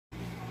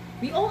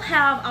We all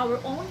have our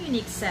own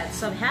unique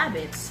sets of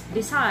habits,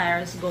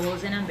 desires,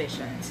 goals, and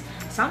ambitions.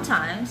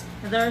 Sometimes,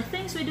 there are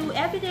things we do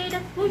every day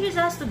that pushes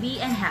us to be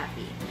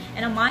unhappy,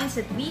 and a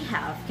mindset we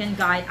have can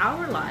guide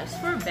our lives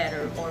for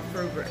better or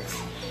for worse.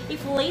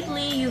 If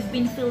lately you've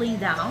been feeling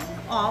down,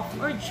 off,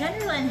 or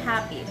generally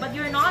unhappy but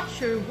you're not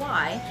sure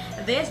why,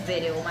 this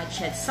video might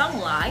shed some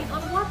light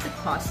on what the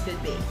cause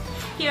could be.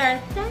 Here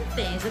are 10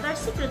 things that are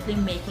secretly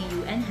making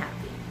you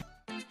unhappy.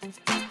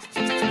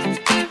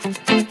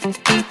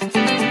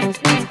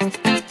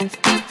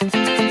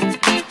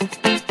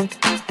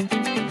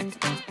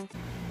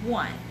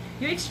 1.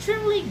 You're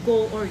extremely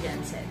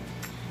goal-oriented.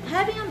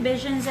 Having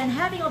ambitions and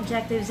having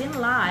objectives in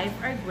life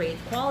are great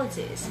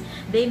qualities.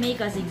 They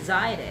make us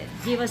excited,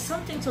 give us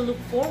something to look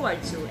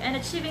forward to, and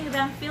achieving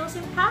them feels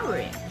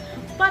empowering.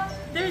 But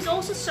there's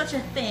also such a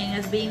thing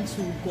as being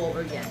too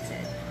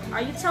goal-oriented.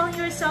 Are you telling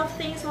yourself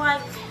things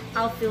like,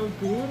 I'll feel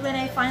good when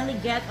I finally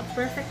get a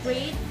perfect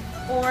grade?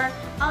 Or,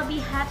 I'll be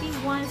happy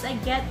once I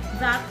get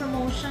that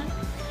promotion?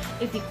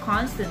 If you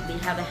constantly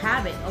have a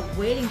habit of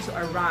waiting to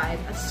arrive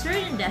at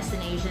certain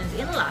destinations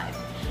in life,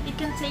 it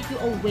can take you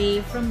away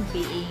from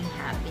being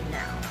happy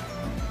now.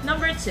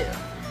 Number 2,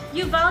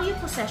 you value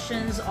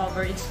possessions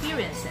over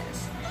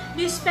experiences.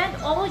 Do you spend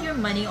all your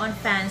money on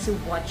fancy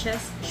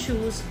watches,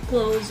 shoes,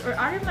 clothes, or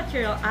other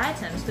material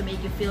items to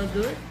make you feel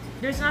good?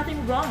 There's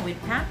nothing wrong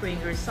with pampering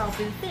yourself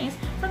with things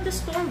from the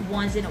store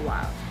once in a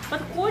while.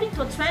 But according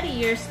to a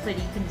 20-year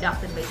study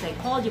conducted by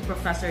psychology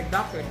professor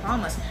Dr.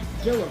 Thomas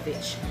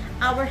Gilovich,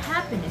 our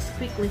happiness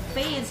quickly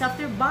fades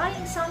after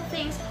buying some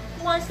things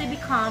once they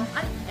become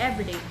an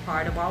everyday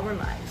part of our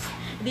lives.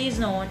 This is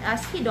known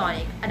as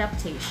hedonic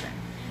adaptation.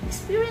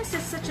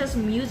 Experiences such as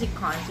music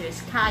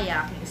concerts,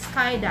 kayaking,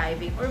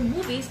 skydiving, or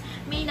movies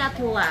may not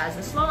last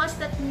as long as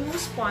that new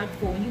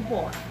smartphone you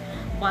bought,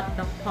 but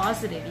the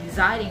positive,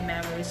 exciting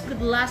memories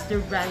could last the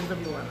rest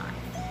of your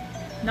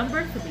life.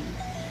 Number 3,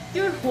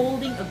 you're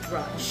holding a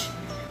grudge.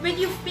 When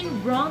you've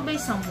been wronged by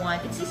someone,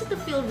 it's easy to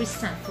feel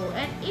resentful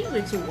and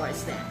angry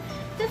towards them.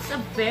 That's a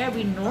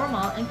very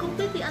normal and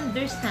completely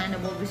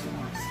understandable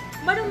response.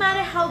 But no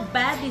matter how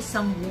badly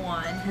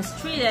someone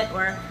has treated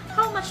or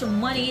how much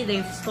money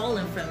they've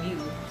stolen from you,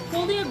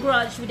 holding a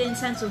grudge with the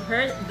intent to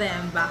hurt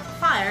them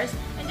backfires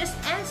and just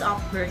ends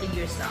up hurting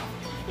yourself.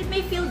 It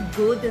may feel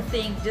good to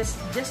think just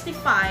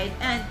justified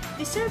and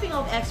deserving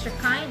of extra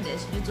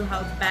kindness due to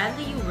how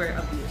badly you were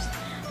abused.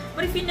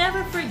 But if you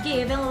never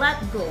forgive and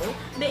let go,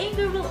 the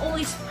anger will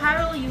only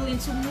spiral you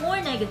into more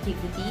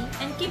negativity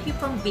and keep you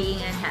from being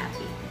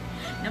unhappy.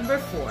 Number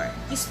 4,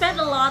 you spend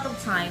a lot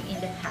of time in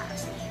the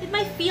past. It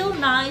might feel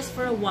nice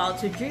for a while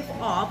to drift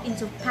off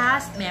into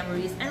past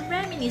memories and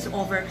reminisce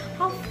over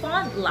how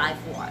fun life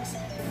was.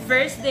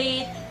 First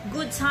date,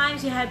 good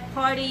times you had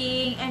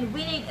partying, and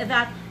winning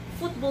that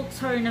football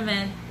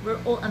tournament were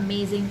all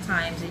amazing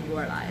times in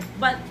your life.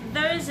 But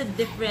there is a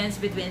difference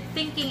between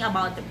thinking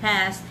about the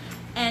past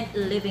and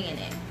living in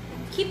it.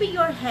 Keeping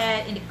your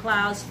head in the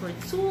clouds for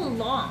too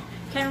long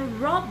can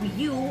rob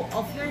you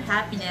of your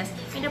happiness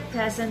in the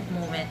present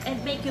moment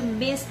and make you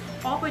miss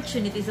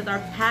opportunities that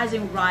are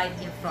passing right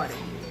in front of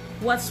you.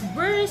 What's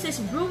worse is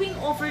brewing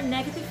over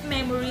negative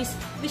memories,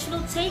 which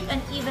will take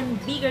an even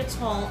bigger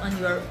toll on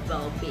your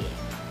well-being.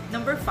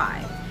 Number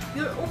 5,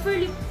 you're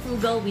overly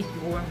frugal with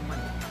your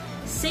money.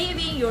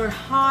 Saving your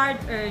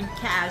hard-earned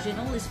cash and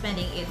only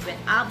spending it when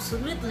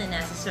absolutely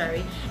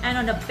necessary and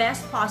on the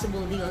best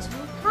possible deals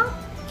will help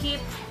keep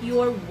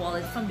your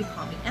wallet from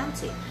becoming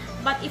empty.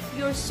 But if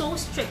you're so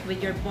strict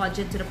with your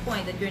budget to the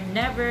point that you're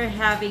never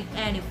having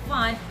any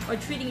fun or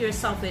treating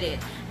yourself with it,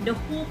 the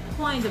whole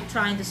point of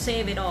trying to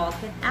save it all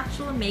can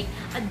actually make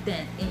a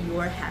dent in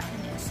your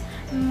happiness.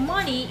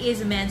 Money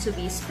is meant to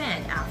be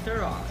spent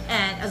after all,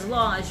 and as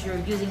long as you're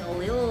using a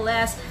little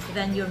less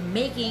than you're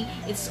making,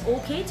 it's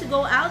okay to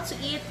go out to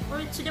eat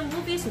or to the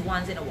movies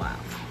once in a while.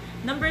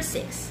 Number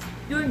 6,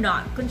 you're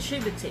not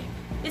contributing.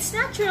 It's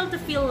natural to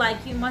feel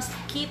like you must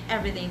keep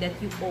everything that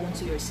you own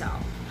to yourself.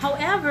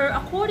 However,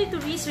 according to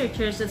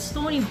researchers at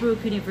Stony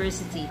Brook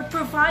University, to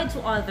provide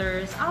to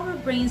others, our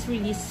brains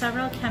release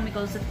several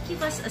chemicals that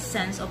give us a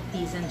sense of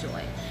peace and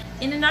joy.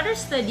 In another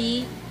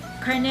study,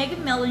 Carnegie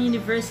Mellon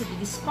University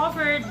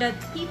discovered that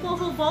people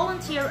who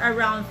volunteer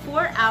around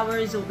 4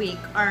 hours a week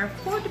are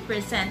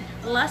 40%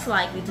 less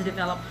likely to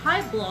develop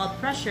high blood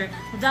pressure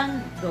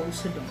than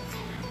those who don't.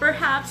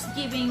 Perhaps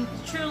giving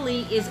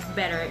truly is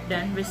better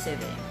than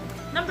receiving.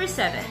 Number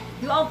 7,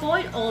 you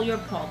avoid all your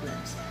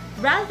problems.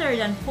 Rather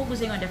than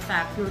focusing on the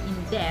fact you're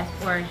in debt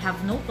or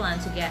have no plan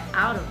to get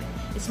out of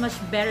it, it's much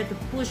better to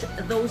push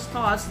those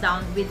thoughts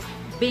down with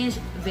binge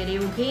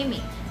video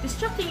gaming,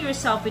 distracting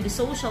yourself with the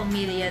social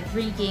media,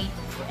 drinking,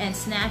 and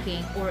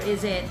snacking, or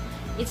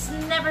it's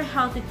never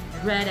healthy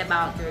to dread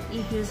about your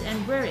issues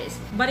and worries.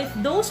 But if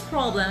those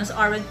problems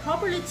aren't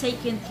properly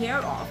taken care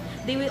of,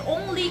 they will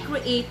only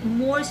create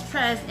more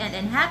stress and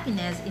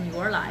unhappiness in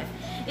your life.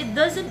 It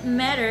doesn't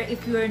matter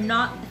if you're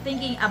not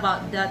thinking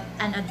about that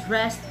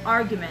unaddressed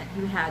argument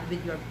you had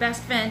with your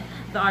best friend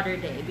the other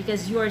day,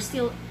 because you are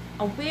still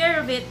aware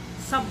of it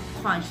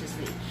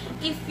subconsciously.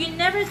 If you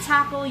never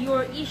tackle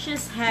your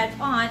issues head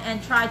on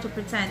and try to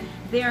pretend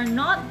they are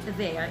not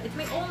there, it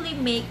may only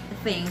make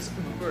things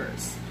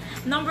worse.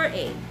 Number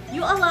 8,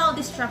 you allow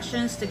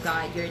distractions to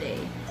guide your day.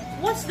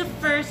 What's the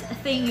first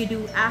thing you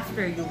do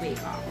after you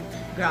wake up?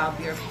 Grab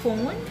your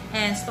phone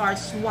and start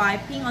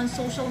swiping on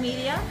social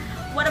media?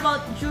 What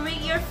about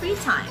during your free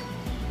time?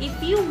 If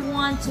you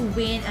want to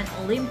win an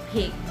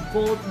Olympic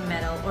gold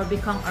medal or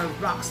become a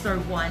rock star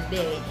one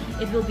day,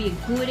 it will be a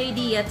good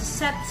idea to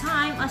set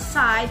time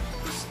aside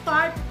to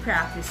start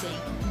practicing,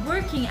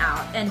 working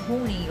out, and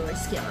honing your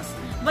skills.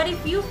 But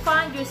if you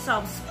find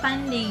yourself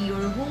spending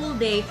your whole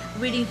day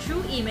reading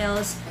through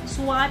emails,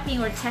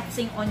 swiping or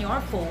texting on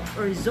your phone,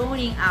 or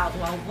zoning out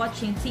while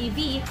watching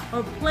TV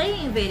or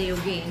playing video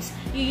games,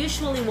 you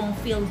usually won't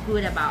feel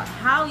good about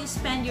how you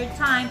spend your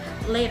time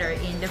later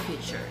in the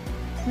future.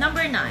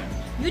 Number 9,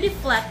 you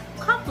deflect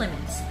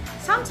compliments.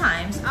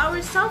 Sometimes our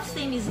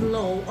self-esteem is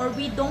low, or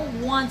we don't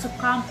want to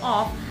come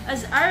off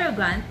as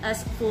arrogant,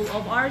 as full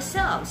of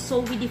ourselves,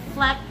 so we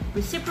deflect,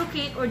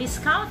 reciprocate, or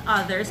discount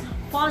others'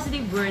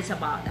 positive words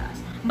about us.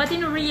 But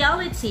in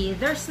reality,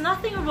 there's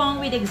nothing wrong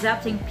with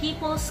accepting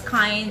people's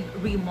kind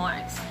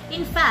remarks.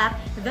 In fact,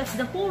 that's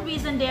the whole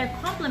reason they're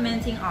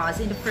complimenting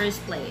us in the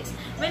first place.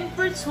 When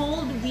we're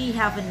told we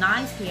have a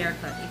nice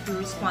haircut, if we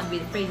respond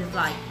with phrases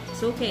like,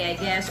 "It's okay, I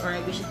guess," or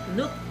 "I wish it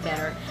looked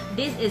better,"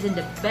 this isn't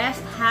the best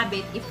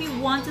habit if we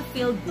want to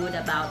feel good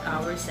about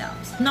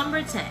ourselves.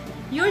 Number 10,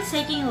 you're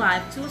taking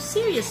life too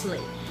seriously.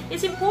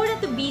 It's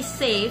important to be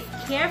safe,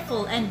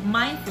 careful, and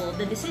mindful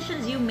of the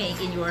decisions you make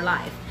in your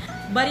life.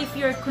 But if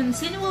you're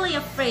continually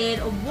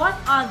afraid of what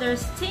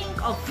others think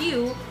of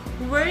you,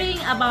 worrying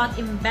about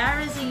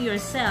embarrassing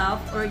yourself,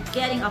 or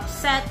getting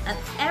upset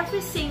at every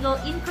single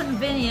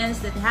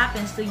inconvenience that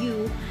happens to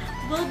you,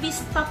 will be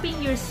stopping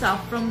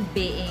yourself from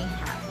being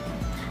happy.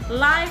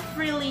 Life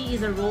really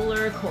is a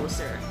roller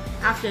coaster.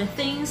 After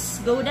things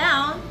go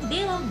down,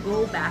 they'll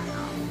go back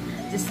up.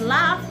 Just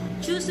laugh,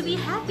 choose to be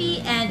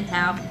happy, and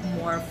have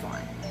more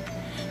fun.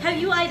 Have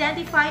you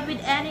identified with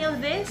any of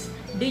this?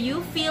 Do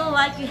you feel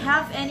like you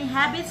have any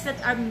habits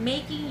that are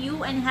making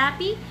you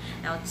unhappy?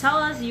 Now tell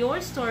us your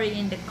story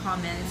in the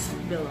comments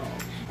below.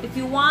 If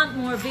you want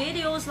more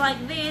videos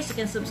like this, you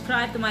can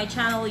subscribe to my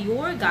channel,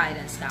 Your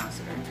Guidance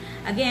Counselor.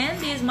 Again,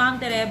 this is Ma'am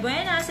Tere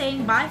Buena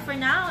saying bye for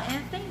now,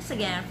 and thanks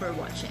again for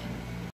watching.